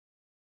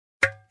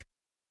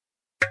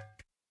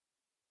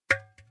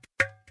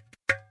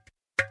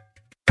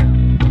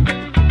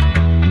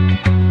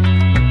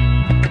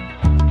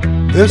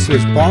This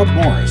is Bob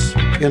Morris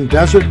in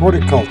Desert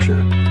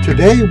Horticulture.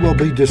 Today we'll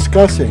be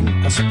discussing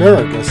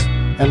asparagus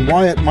and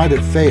why it might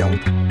have failed,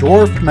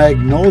 dwarf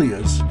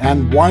magnolias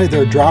and why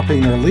they're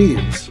dropping their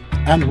leaves,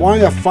 and why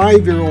a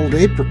 5-year-old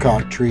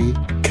apricot tree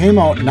came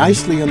out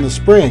nicely in the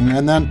spring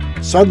and then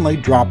suddenly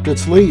dropped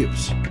its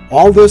leaves.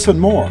 All this and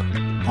more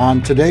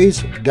on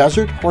today's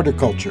Desert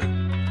Horticulture.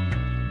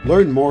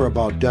 Learn more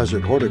about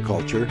desert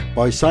horticulture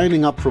by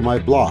signing up for my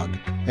blog,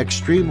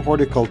 Extreme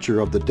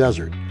Horticulture of the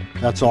Desert.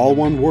 That's all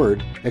one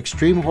word,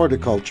 Extreme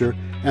Horticulture,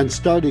 and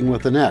starting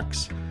with an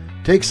X.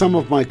 Take some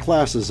of my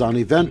classes on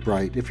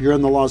Eventbrite if you're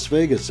in the Las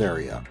Vegas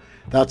area.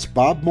 That's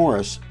Bob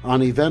Morris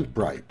on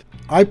Eventbrite.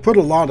 I put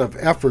a lot of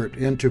effort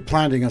into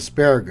planting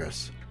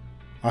asparagus.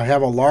 I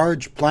have a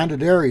large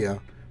planted area,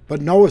 but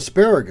no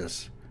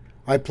asparagus.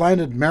 I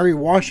planted Mary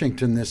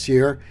Washington this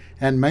year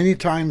and many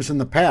times in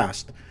the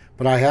past,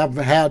 but I have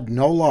had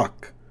no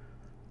luck.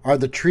 Are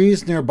the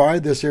trees nearby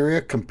this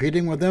area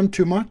competing with them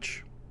too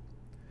much?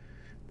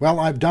 Well,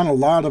 I've done a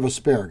lot of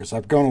asparagus.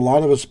 I've grown a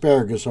lot of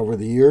asparagus over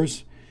the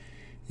years.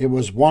 It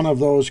was one of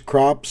those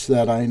crops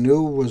that I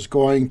knew was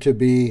going to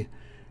be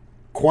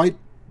quite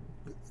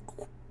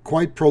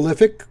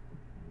prolific,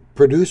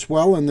 produce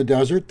well in the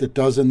desert. It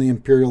does in the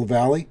Imperial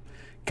Valley,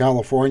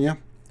 California.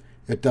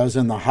 It does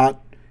in the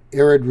hot,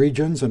 arid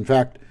regions. In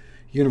fact,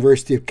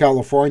 University of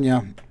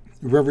California,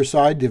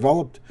 Riverside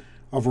developed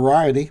a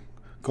variety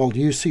called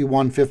UC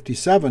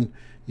 157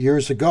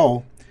 years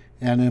ago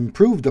and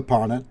improved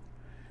upon it.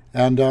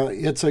 And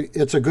it's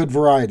a good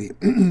variety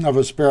of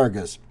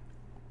asparagus.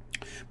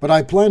 But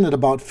I planted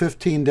about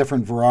 15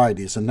 different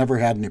varieties and never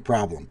had any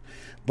problem.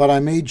 But I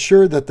made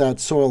sure that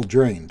soil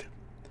drained.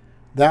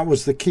 That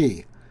was the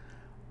key.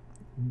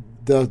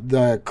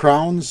 The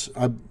crowns,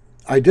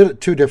 I did it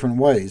two different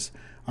ways.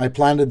 I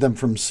planted them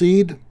from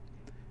seed,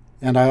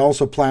 and I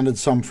also planted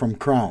some from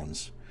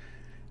crowns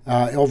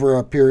over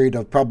a period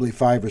of probably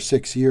 5 or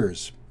 6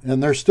 years.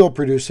 And they're still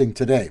producing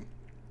today.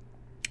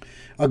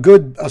 A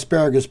good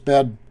asparagus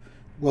bed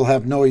will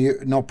have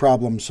no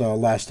problems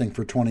lasting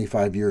for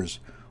 25 years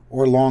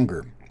or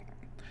longer.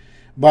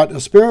 But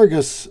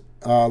asparagus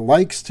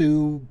likes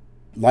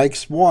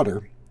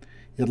water.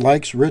 It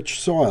likes rich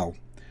soil,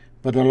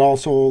 but it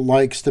also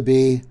likes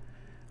to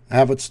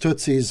have its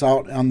tootsies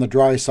out on the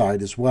dry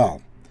side as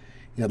well.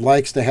 It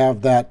likes to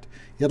have that.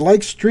 It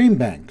likes stream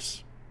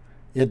banks.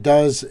 It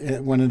does.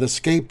 When it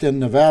escaped in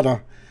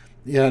Nevada,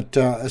 it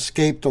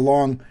escaped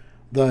along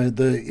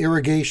the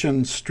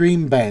irrigation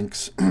stream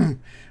banks.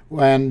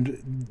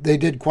 And they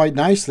did quite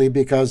nicely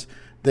because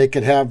they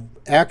could have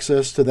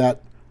access to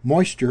that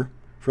moisture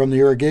from the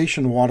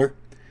irrigation water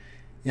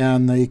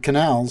and the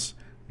canals,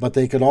 but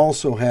they could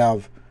also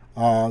have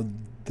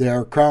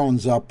their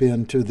crowns up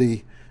into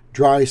the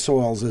dry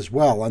soils as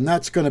well. And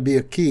that's going to be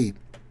a key.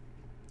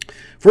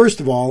 First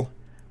of all,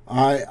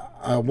 I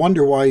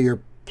wonder why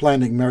you're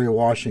planting Mary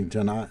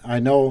Washington. I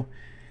know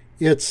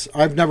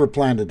I've never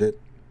planted it.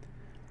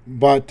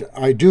 But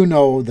I do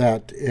know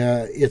that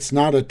it's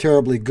not a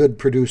terribly good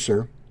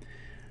producer.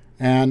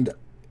 And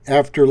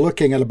after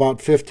looking at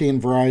about 15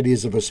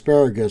 varieties of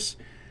asparagus,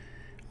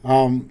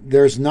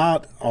 there's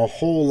not a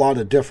whole lot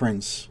of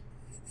difference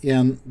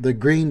in the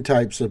green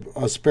types of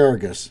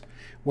asparagus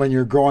when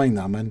you're growing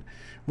them. And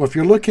if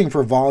you're looking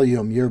for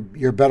volume,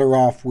 you're better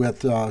off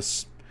with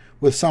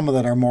some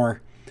that are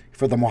more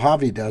for the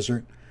Mojave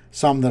Desert,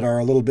 some that are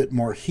a little bit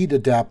more heat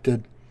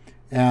adapted.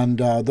 And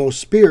those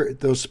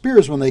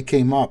spears, when they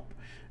came up,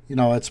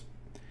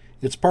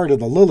 it's part of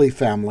the lily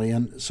family.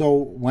 And so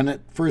when it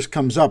first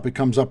comes up, it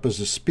comes up as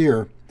a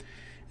spear.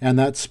 And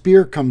that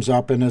spear comes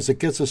up, and as it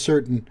gets a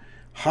certain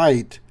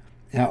height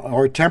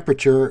or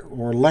temperature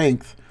or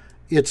length,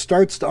 it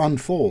starts to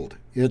unfold.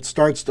 It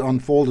starts to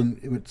unfold, and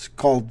it's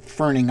called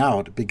ferning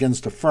out. It begins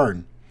to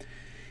fern.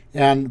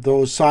 And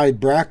those side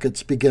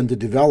brackets begin to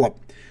develop.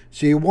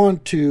 So you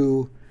want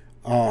to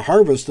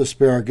harvest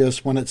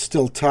asparagus when it's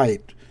still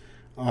tight.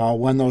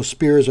 When those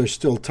spears are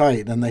still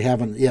tight and they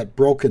haven't yet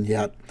broken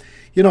yet.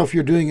 If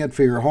you're doing it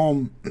for your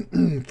home,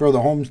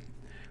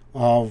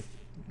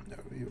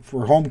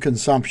 for home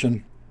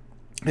consumption,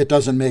 it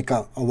doesn't make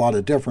a lot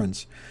of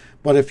difference.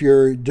 But if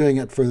you're doing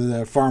it for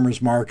the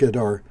farmer's market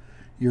or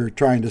you're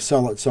trying to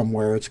sell it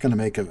somewhere, it's going to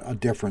make a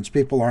difference.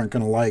 People aren't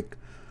going to like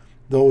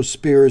those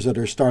spears that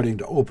are starting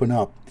to open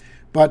up.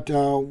 But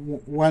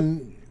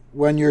when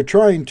you're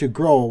trying to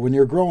grow, when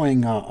you're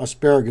growing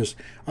asparagus,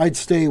 I'd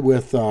stay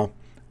with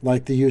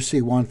like the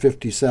UC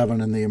 157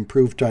 and the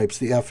improved types,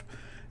 the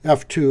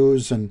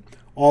F2s and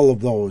all of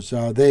those.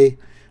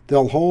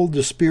 They'll hold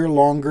the spear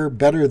longer,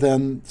 better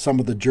than some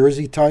of the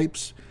Jersey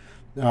types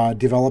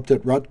developed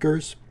at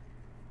Rutgers.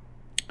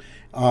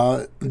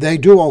 They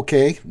do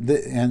okay,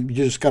 and you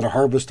just got to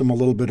harvest them a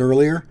little bit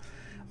earlier.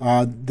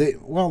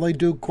 They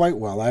do quite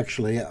well,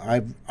 actually.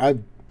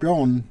 I've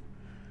grown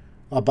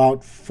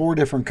about 4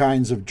 different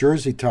kinds of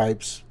Jersey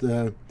types.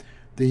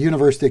 The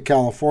University of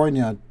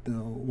California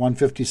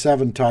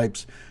 157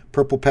 types,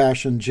 Purple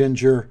Passion,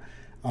 Ginger,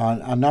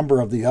 a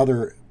number of the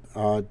other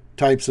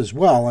types as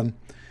well, and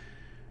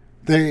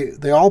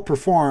they all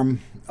perform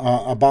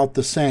about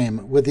the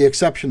same, with the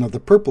exception of the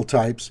purple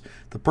types.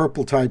 The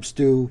purple types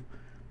do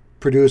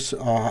produce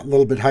a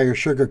little bit higher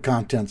sugar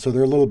content, so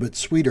they're a little bit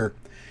sweeter.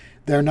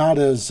 They're not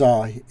as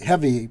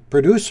heavy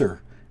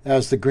producer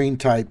as the green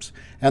types,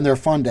 and they're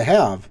fun to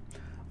have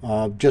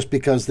just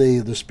because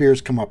the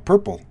spears come up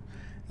purple.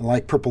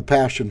 Like Purple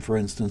Passion, for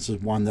instance, is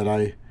one that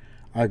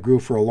I grew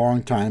for a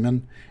long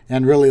time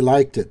and really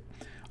liked it.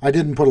 I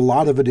didn't put a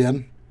lot of it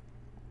in,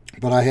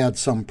 but I had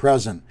some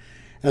present.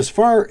 As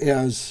far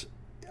as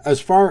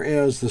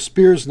the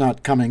spears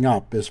not coming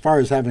up, as far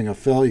as having a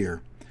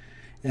failure,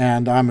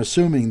 and I'm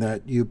assuming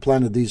that you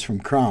planted these from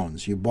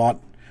crowns. You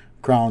bought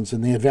crowns,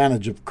 and the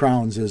advantage of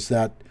crowns is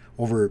that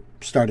over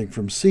starting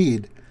from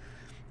seed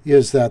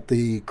is that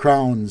the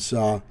crowns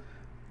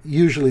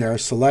usually are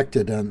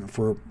selected and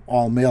for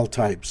all male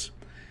types.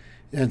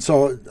 And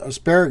so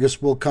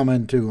asparagus will come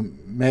into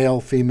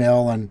male,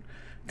 female, and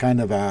kind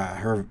of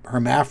a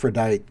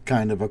hermaphrodite,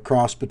 kind of a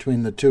cross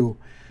between the two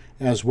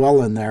as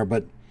well in there.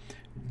 But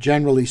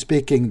generally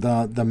speaking,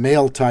 the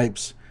male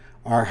types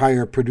are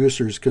higher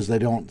producers because they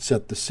don't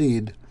set the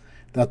seed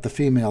that the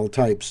female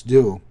types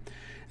do.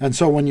 And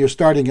so when you're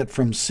starting it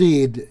from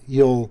seed,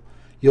 you'll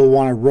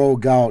want to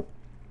rogue out,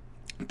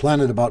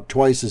 plant it about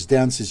twice as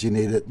dense as you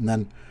need it, and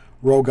then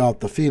rogue out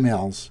the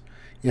females,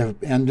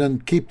 and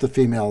then keep the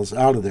females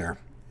out of there.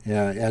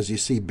 As you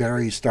see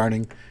berries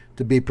starting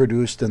to be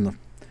produced in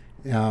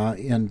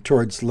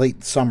towards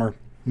late summer,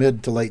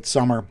 mid to late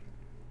summer,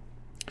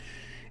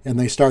 and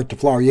they start to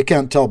flower. You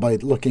can't tell by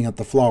looking at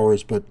the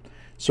flowers, but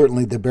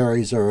certainly the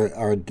berries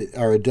are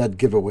a dead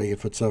giveaway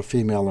if it's a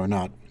female or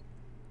not.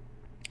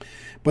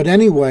 But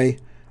anyway,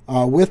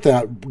 with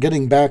that,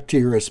 getting back to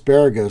your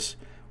asparagus,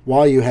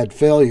 while you had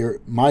failure,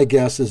 my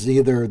guess is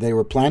either they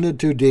were planted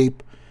too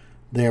deep,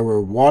 they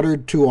were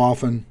watered too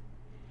often,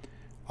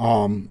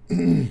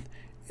 and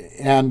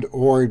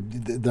or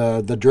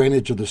the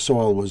drainage of the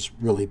soil was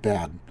really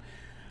bad.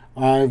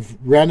 I've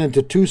ran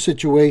into two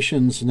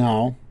situations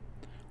now.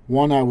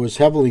 One I was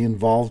heavily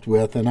involved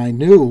with, and I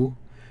knew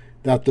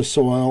that the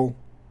soil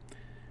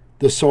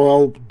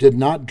did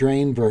not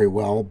drain very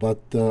well,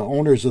 but the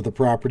owners of the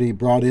property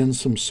brought in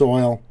some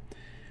soil,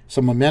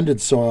 some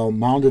amended soil,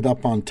 mounded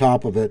up on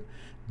top of it,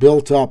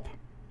 built up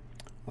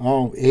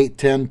 8,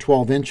 10,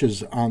 12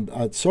 inches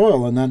on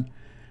soil, and then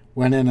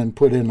went in and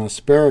put in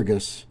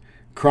asparagus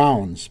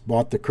crowns,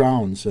 bought the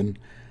crowns. And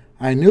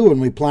I knew when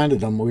we planted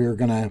them we were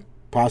going to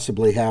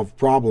possibly have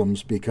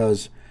problems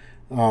because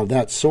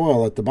that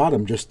soil at the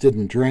bottom just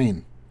didn't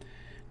drain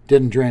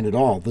at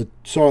all. The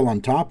soil on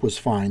top was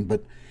fine,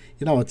 but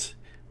it's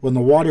when the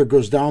water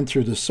goes down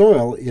through the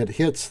soil, it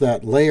hits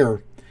that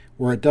layer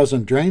where it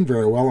doesn't drain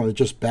very well, and it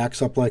just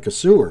backs up like a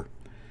sewer.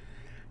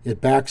 It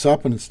backs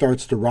up and it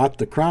starts to rot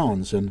the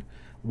crowns. And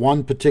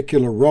one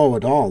particular row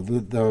at all,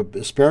 the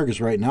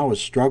asparagus right now is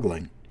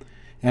struggling,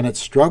 and it's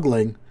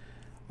struggling.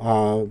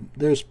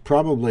 There's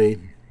probably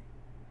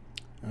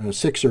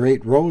 6 or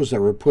 8 rows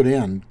that were put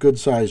in,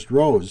 good-sized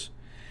rows,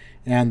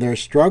 and they're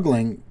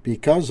struggling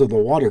because of the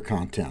water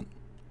content.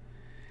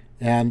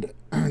 And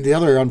the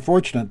other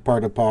unfortunate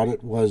part about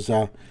it was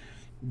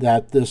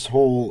that this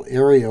whole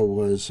area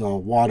was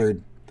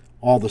watered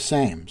all the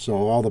same. So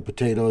all the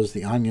potatoes,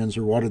 the onions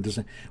are watered the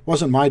same. It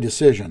wasn't my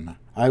decision.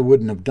 I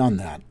wouldn't have done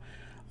that.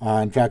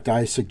 In fact,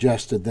 I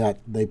suggested that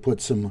they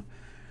put some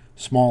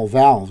small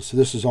valves.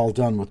 This is all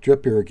done with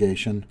drip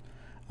irrigation.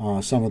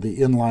 Some of the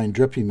inline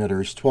drip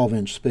emitters,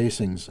 12-inch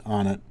spacings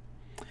on it,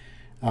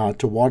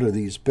 to water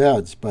these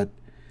beds.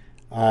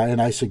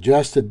 And I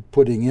suggested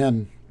putting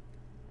in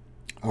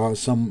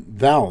some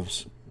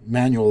valves,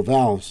 manual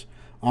valves,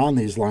 on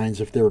these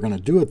lines if they were going to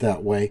do it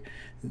that way,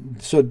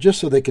 so just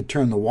so they could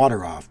turn the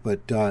water off. But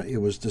it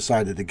was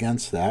decided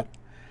against that.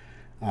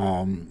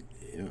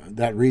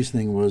 That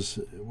reasoning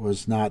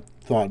was not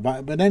thought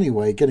by. But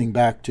anyway, getting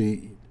back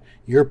to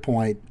your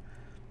point,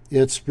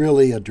 it's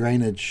really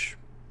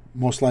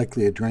most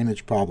likely a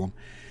drainage problem.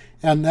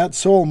 And that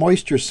soil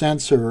moisture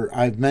sensor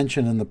I've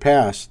mentioned in the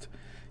past,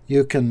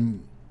 you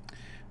can,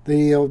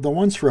 the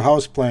ones for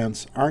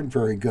houseplants aren't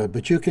very good,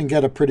 but you can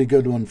get a pretty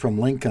good one from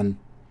Lincoln,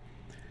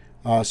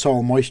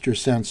 soil moisture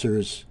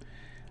sensors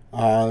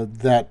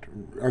that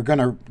are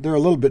they're a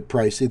little bit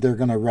pricey. They're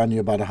going to run you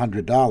about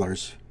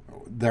 $100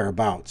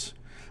 thereabouts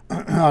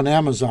on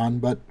Amazon,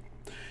 but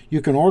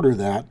you can order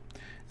that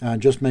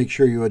and just make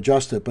sure you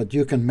adjust it. But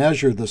you can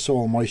measure the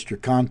soil moisture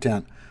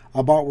content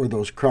about where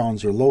those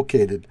crowns are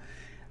located.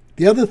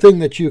 The other thing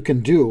that you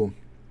can do,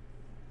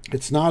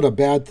 it's not a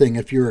bad thing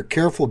if you're a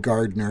careful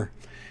gardener,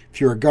 if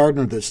you're a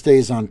gardener that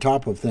stays on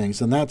top of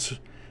things, and that's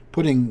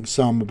putting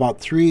about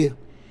 3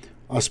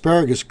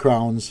 asparagus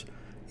crowns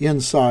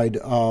inside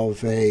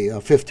of a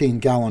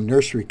 15-gallon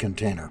nursery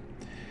container.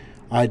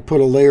 I'd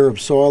put a layer of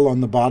soil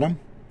on the bottom,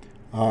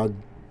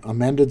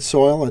 amended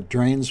soil, it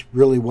drains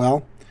really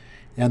well,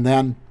 and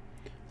then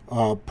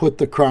put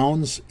the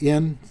crowns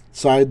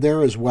inside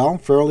there as well,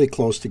 fairly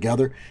close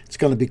together. It's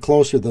going to be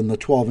closer than the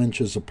 12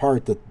 inches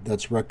apart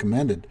that's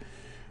recommended.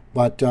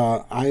 But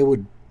I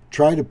would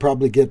try to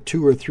probably get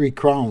 2 or 3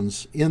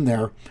 crowns in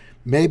there,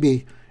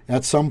 maybe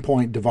at some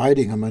point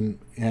dividing them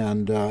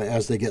and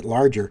as they get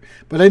larger.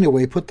 But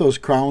anyway, put those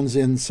crowns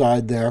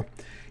inside there.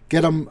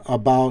 Get them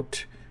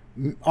about,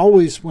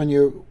 always when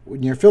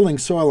you're filling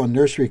soil in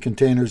nursery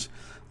containers,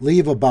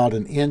 leave about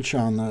an inch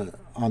on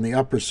the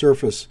upper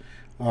surface,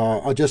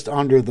 just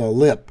under the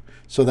lip,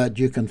 so that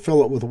you can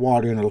fill it with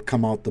water and it'll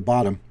come out the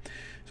bottom.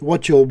 So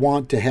what you'll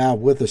want to have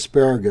with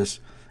asparagus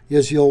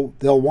is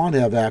they'll want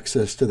to have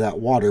access to that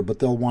water, but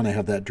they'll want to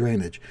have that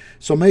drainage.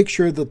 So make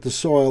sure that the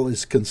soil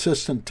is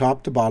consistent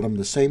top to bottom,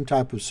 the same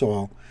type of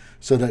soil,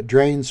 so that it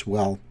drains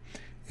well.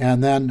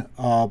 And then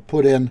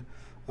put in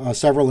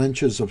several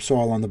inches of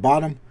soil on the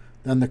bottom,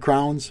 then the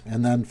crowns,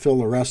 and then fill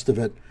the rest of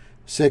it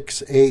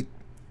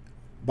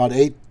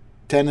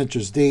 10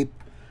 inches deep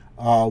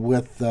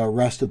with the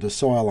rest of the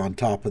soil on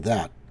top of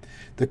that.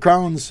 The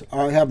crowns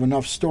have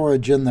enough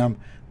storage in them.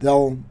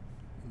 They'll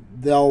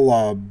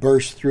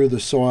burst through the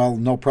soil,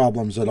 no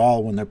problems at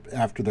all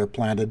after they're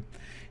planted,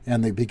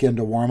 and they begin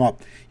to warm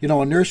up. In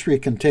nursery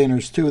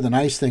containers too, the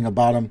nice thing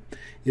about them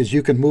is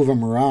you can move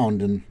them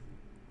around, and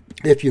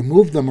if you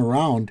move them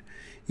around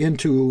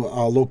into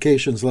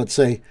locations, let's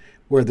say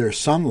where there's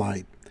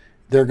sunlight,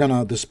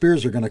 the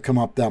spears are gonna come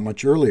up that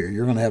much earlier.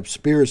 You're gonna have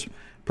spears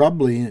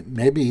probably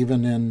maybe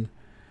even in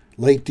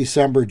late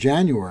December,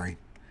 January.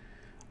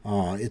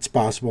 It's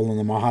possible in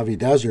the Mojave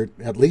Desert,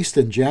 at least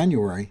in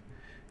January.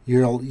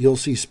 You'll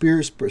see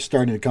spears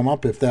starting to come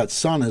up if that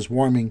sun is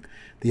warming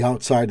the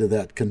outside of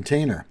that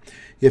container.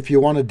 If you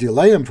want to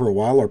delay them for a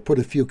while or put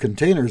a few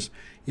containers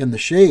in the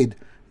shade,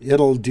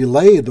 it'll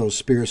delay those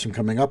spears from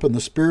coming up, and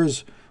the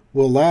spears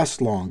will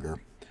last longer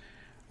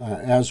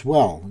as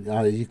well.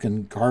 You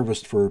can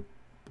harvest for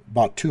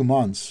about 2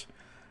 months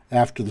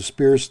after the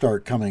spears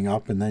start coming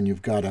up, and then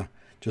you've got to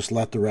just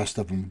let the rest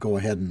of them go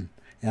ahead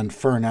and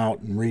fern out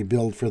and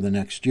rebuild for the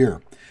next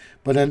year.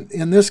 But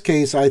in this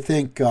case, I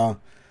think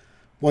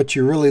what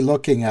you're really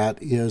looking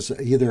at is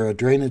either a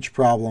drainage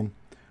problem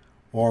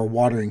or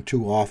watering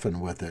too often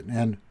with it.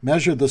 And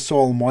measure the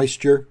soil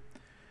moisture.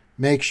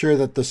 Make sure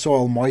that the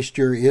soil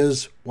moisture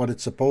is what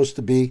it's supposed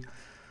to be,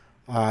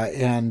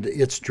 and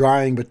it's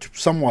drying, but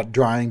somewhat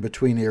drying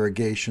between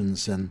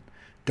irrigations, and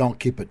don't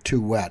keep it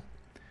too wet.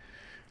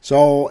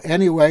 So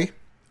anyway,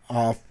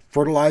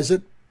 fertilize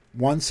it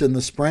once in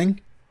the spring.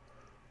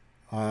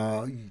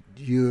 And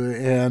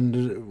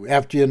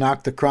after you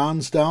knock the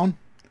crowns down,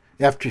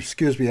 after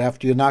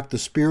you knock the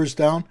spears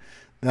down,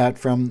 that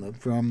from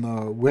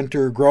the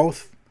winter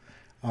growth,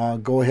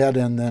 go ahead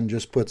and then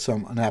just put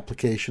an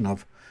application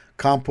of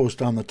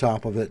compost on the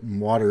top of it and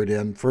water it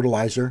in,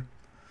 fertilizer,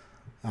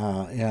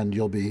 and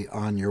you'll be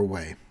on your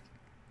way.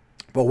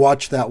 But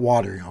watch that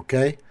watering,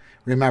 okay?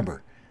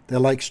 Remember, they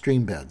like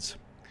stream beds.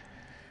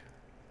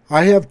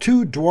 I have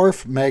 2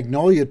 dwarf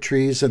magnolia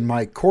trees in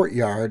my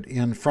courtyard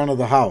in front of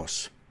the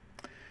house.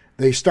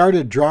 They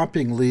started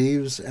dropping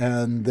leaves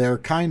and they're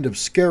kind of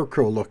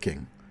scarecrow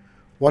looking.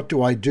 What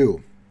do I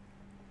do?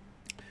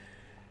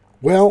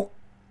 Well,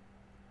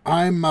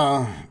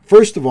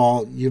 first of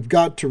all, you've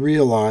got to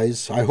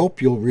realize, I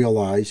hope you'll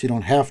realize, you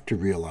don't have to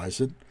realize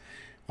it,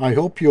 I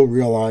hope you'll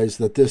realize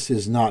that this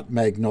is not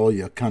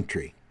magnolia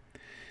country.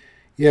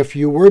 If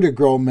you were to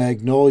grow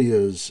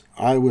magnolias,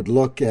 I would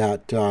look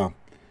at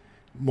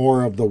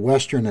more of the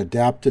western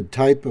adapted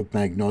type of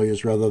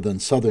magnolias rather than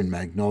southern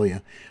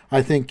magnolia.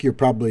 I think you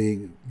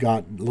probably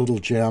got Little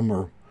Gem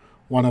or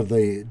one of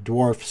the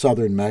dwarf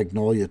southern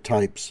magnolia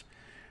types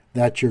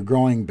that you're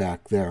growing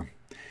back there.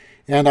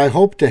 And I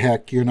hope to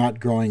heck you're not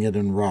growing it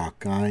in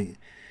rock.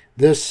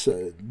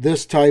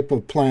 This type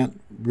of plant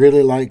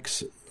really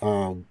likes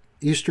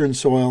eastern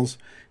soils.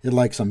 It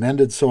likes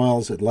amended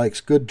soils. It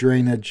likes good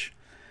drainage.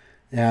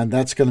 And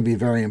that's going to be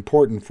very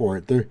important for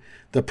it.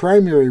 The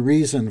primary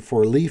reason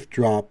for leaf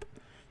drop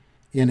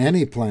in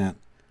any plant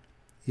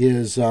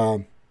is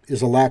a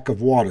lack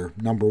of water,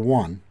 number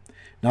one.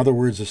 In other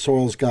words, the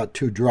soil's got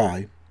too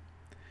dry.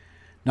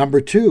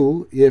 Number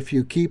two, if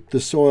you keep the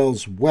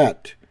soils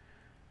wet,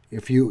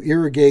 if you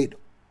irrigate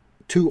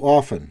too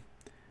often,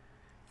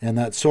 and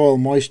that soil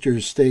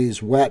moisture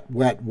stays wet,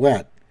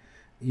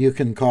 you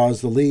can cause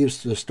the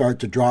leaves to start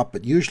to drop,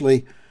 but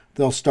usually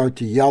they'll start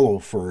to yellow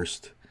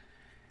first.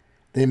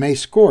 They may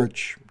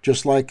scorch,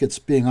 just like it's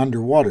being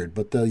underwatered,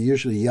 but they'll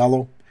usually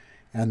yellow,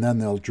 and then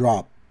they'll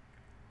drop.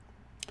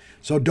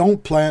 So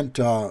don't plant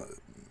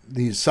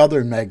these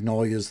southern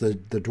magnolias, the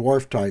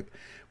dwarf type.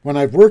 When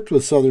I've worked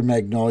with southern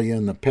magnolia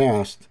in the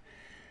past,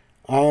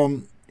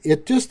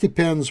 it just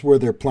depends where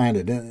they're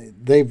planted.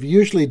 They've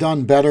usually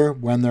done better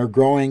when they're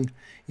growing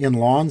in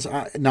lawns.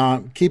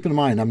 Now, keep in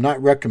mind, I'm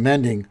not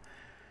recommending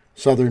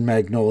southern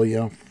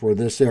magnolia for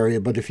this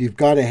area, but if you've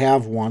got to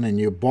have one and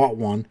you bought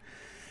one,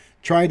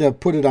 try to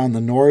put it on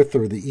the north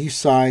or the east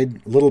side,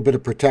 a little bit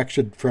of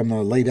protection from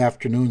the late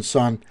afternoon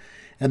sun,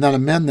 and then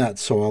amend that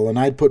soil. And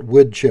I'd put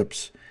wood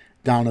chips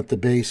down at the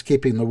base,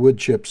 keeping the wood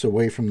chips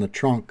away from the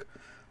trunk,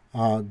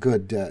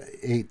 good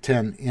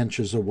 8-10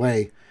 inches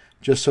away,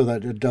 just so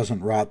that it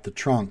doesn't rot the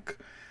trunk.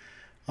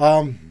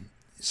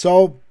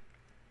 So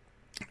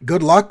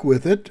good luck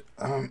with it.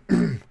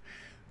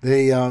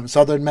 The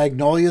southern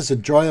magnolias,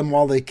 enjoy them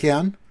while they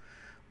can,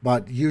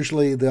 but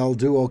usually they'll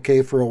do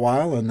okay for a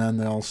while, and then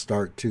they'll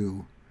start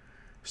to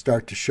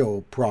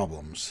show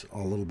problems a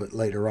little bit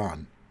later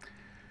on.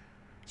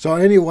 So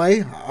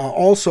anyway,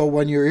 also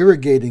when you're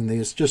irrigating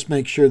these, just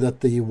make sure that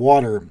the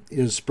water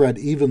is spread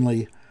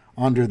evenly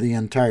under the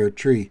entire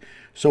tree.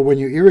 So when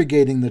you're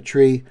irrigating the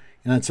tree,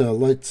 and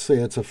let's say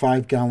it's a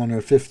 5-gallon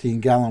or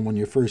 15-gallon when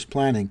you're first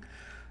planting,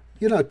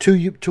 two drip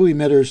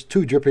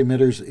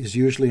emitters is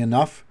usually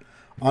enough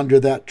under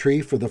that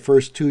tree for the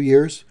first 2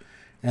 years,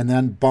 and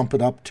then bump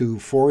it up to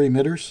 4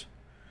 emitters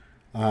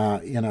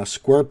in a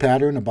square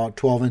pattern about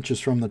 12 inches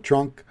from the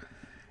trunk.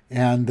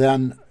 And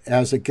then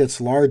as it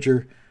gets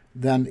larger,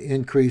 then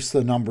increase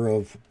the number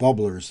of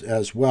bubblers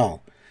as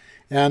well.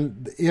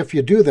 And if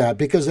you do that,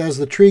 because as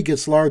the tree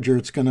gets larger,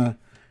 it's going to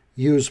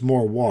use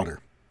more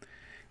water.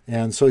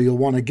 And so you'll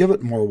want to give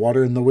it more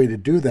water, and the way to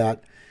do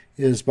that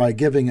is by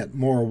giving it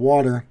more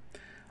water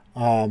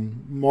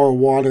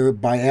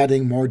by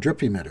adding more drip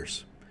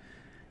emitters.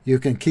 You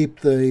can keep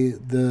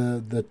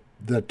the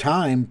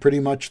time pretty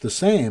much the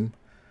same,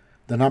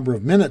 the number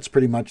of minutes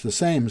pretty much the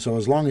same. So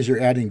as long as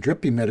you're adding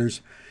drip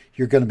emitters,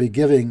 you're going to be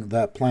giving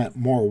that plant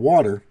more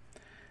water,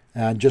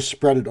 and just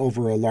spread it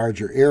over a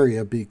larger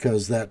area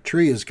because that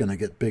tree is going to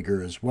get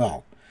bigger as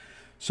well.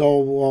 So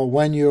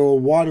when you're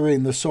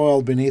watering the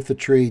soil beneath the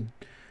tree,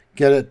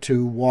 get it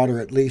to water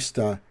at least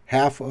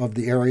half of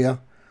the area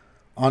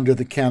under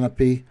the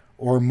canopy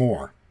or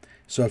more.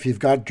 So if you've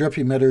got drip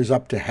emitters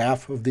up to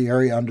half of the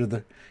area under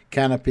the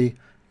canopy,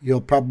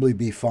 you'll probably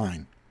be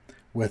fine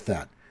with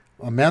that.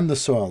 Amend the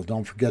soil.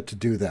 Don't forget to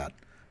do that.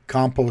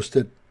 Compost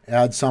it,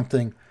 add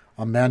something,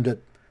 amend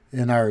it.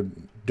 In our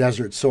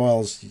desert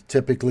soils,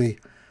 typically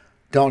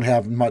don't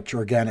have much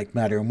organic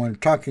matter. And when we're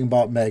talking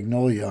about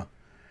magnolia,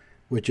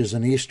 which is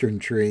an eastern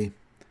tree,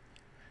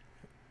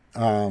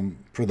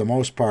 for the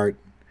most part,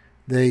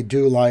 they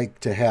do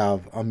like to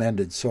have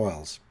amended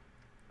soils.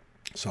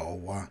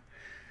 So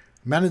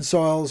amended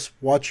soils,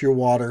 watch your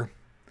water.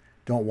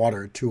 Don't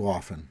water it too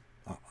often.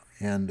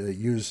 And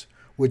use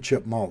wood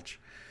chip mulch.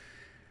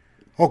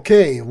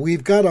 Okay,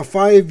 we've got a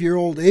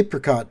 5-year-old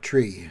apricot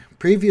tree.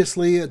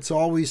 Previously, it's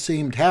always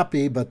seemed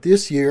happy, but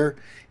this year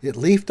it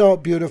leafed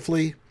out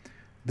beautifully.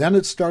 Then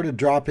it started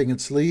dropping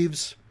its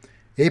leaves.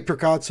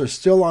 Apricots are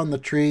still on the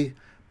tree,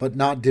 but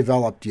not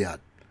developed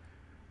yet.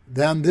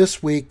 Then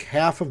this week,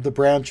 half of the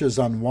branches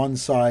on one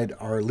side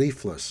are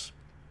leafless.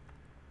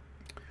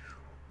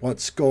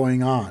 What's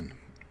going on?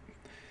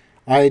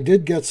 I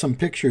did get some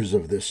pictures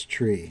of this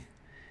tree,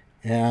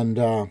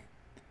 and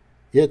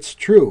it's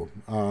true.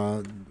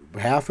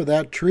 Half of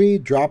that tree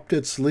dropped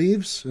its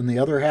leaves, and the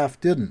other half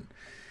didn't.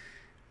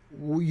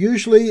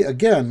 Usually,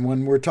 again,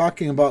 when we're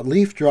talking about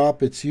leaf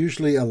drop, it's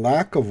usually a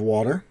lack of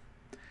water.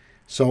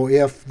 So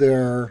if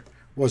there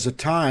was a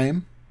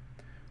time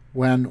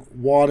when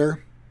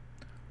water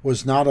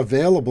was not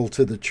available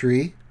to the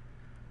tree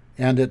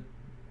and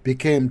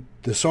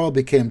the soil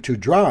became too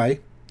dry,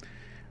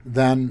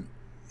 then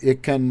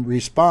it can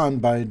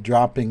respond by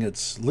dropping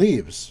its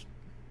leaves.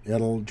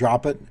 It'll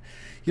drop it.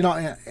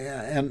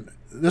 And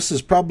this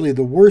is probably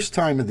the worst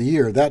time of the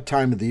year, that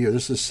time of the year.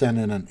 This is sent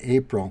in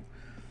April.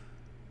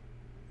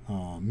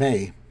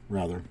 May,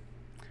 rather.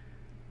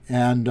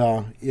 And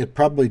it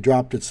probably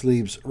dropped its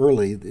leaves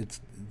early.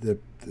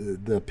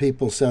 The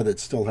people said it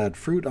still had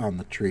fruit on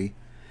the tree.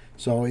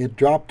 So it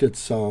dropped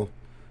its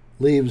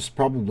leaves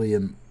probably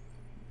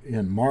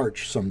in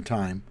March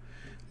sometime,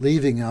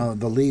 leaving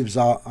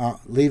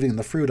leaving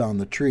the fruit on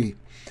the tree.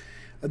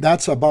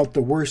 That's about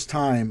the worst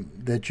time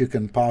that you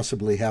can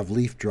possibly have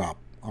leaf drop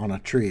on a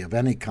tree of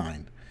any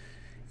kind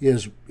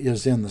is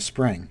in the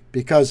spring,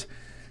 because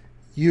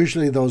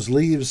usually those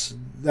leaves,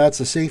 that's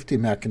a safety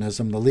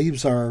mechanism. The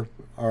leaves are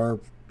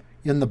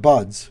in the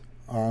buds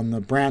on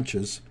the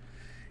branches,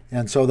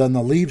 and so then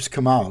the leaves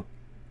come out.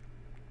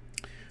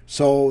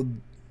 So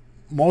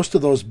most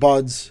of those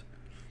buds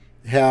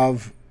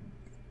have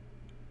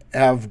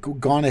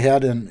gone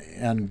ahead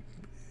and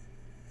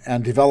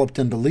developed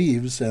into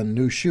leaves and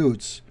new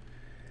shoots.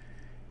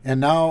 And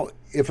now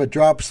if it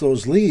drops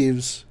those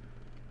leaves,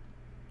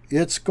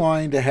 it's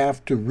going to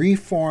have to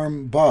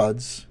reform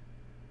buds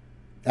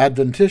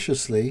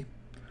adventitiously,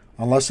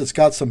 unless it's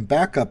got some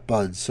backup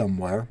buds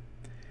somewhere,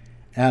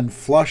 and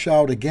flush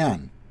out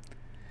again.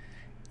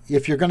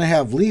 If you're going to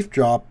have leaf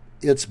drop,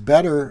 it's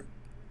better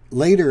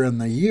later in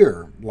the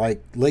year,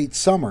 like late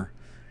summer,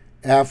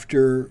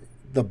 after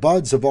the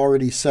buds have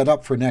already set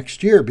up for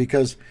next year,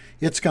 because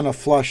it's going to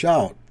flush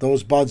out.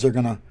 Those buds are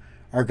going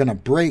to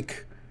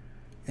break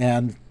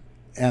and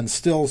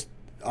still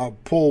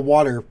pull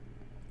water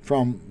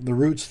from the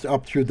roots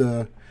up through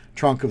the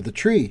trunk of the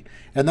tree.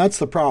 And that's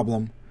the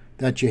problem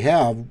that you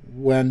have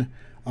when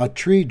a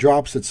tree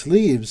drops its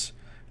leaves.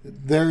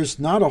 There's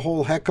not a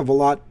whole heck of a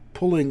lot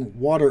pulling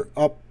water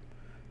up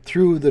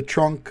through the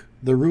trunk,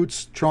 the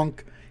roots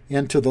trunk,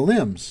 into the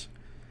limbs.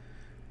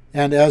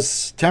 And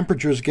as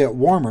temperatures get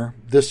warmer,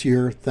 this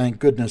year, thank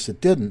goodness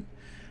it didn't,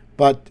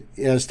 but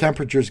as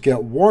temperatures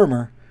get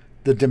warmer,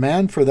 the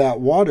demand for that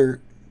water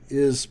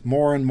is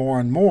more and more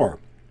and more.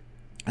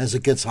 As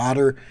it gets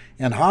hotter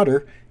and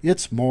hotter,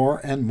 it's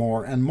more and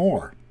more and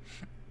more.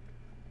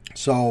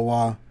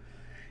 So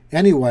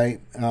anyway,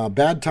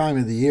 bad time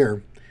of the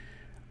year.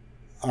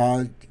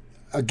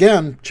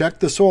 Again, check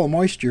the soil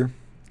moisture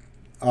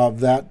of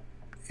that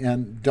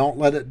and don't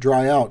let it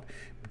dry out.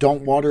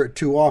 Don't water it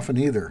too often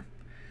either.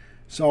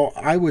 So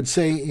I would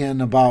say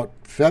in about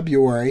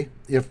February,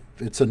 if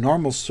it's a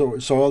normal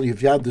soil,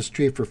 you've had this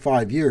tree for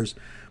 5 years,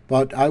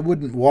 but I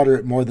wouldn't water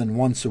it more than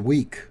once a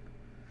week.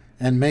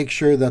 And make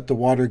sure that the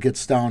water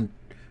gets down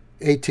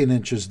 18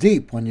 inches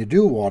deep when you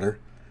do water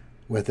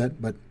with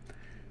it. But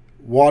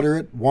water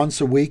it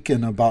once a week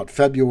in about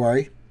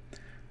February.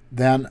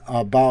 Then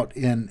about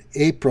in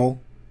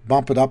April,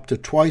 bump it up to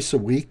twice a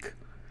week.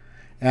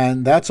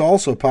 And that's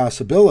also a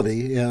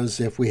possibility, is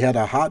if we had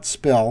a hot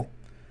spell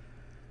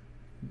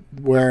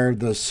where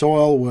the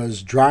soil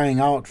was drying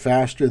out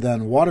faster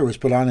than water was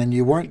put on and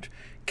you weren't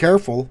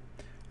careful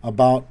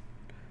about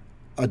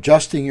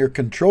adjusting your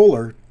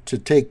controller to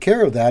take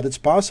care of that, it's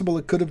possible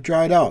it could have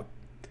dried out.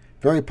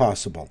 Very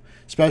possible,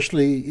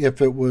 especially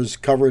if it was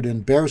covered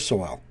in bare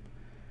soil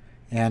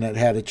and it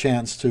had a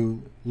chance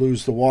to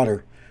lose the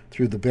water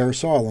through the bare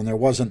soil and there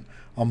wasn't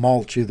a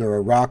mulch, either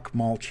a rock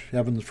mulch,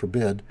 heavens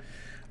forbid,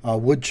 a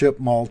wood chip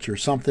mulch or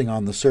something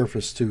on the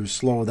surface to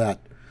slow that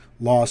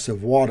loss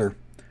of water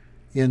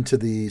into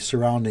the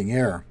surrounding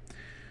air.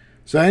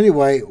 So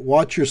anyway,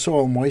 watch your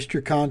soil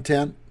moisture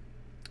content.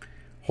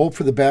 Hope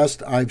for the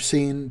best. I've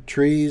seen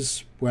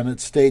trees, when it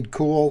stayed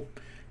cool,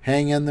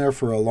 hang in there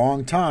for a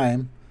long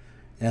time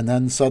and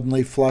then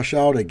suddenly flush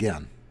out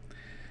again.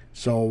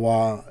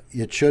 So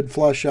it should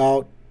flush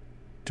out.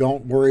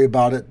 Don't worry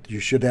about it. You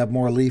should have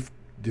more leaf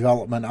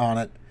development on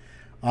it,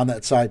 on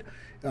that side.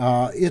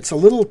 It's a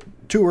little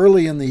too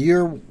early in the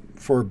year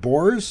for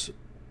borers,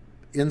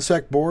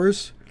 insect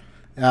borers,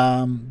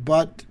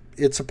 but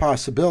it's a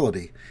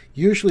possibility.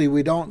 Usually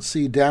we don't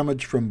see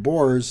damage from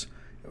borers,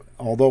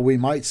 although we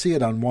might see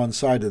it on one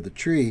side of the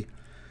tree.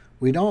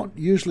 We don't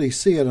usually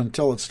see it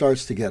until it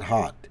starts to get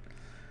hot.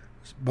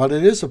 But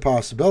it is a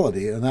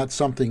possibility, and that's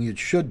something you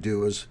should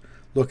do, is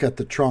look at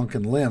the trunk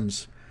and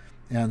limbs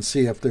and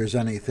see if there's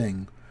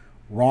anything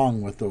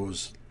wrong with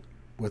those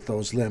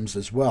limbs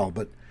as well.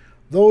 But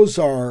those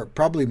are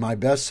probably my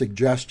best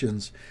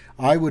suggestions.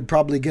 I would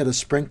probably get a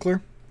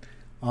sprinkler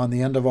on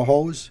the end of a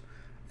hose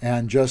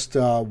and just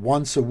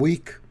once a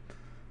week,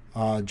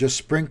 just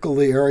sprinkle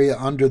the area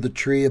under the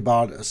tree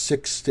about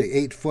 6 to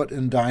 8 foot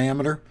in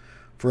diameter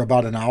for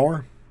about an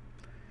hour,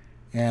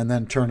 and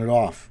then turn it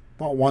off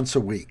about once a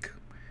week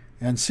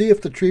and see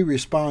if the tree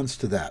responds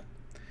to that.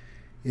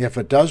 If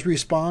it does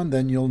respond,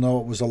 then you'll know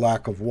it was a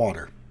lack of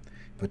water.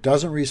 If it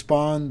doesn't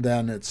respond,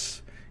 then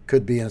it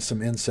could be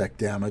some insect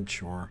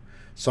damage or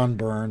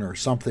sunburn or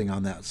something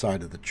on that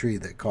side of the tree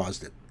that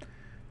caused it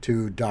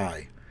to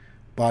die.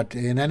 But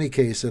in any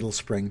case, it'll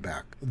spring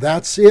back.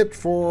 That's it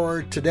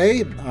for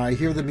today. I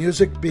hear the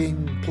music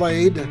being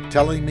played,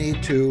 telling me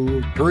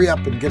to hurry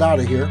up and get out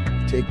of here.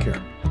 Take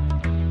care.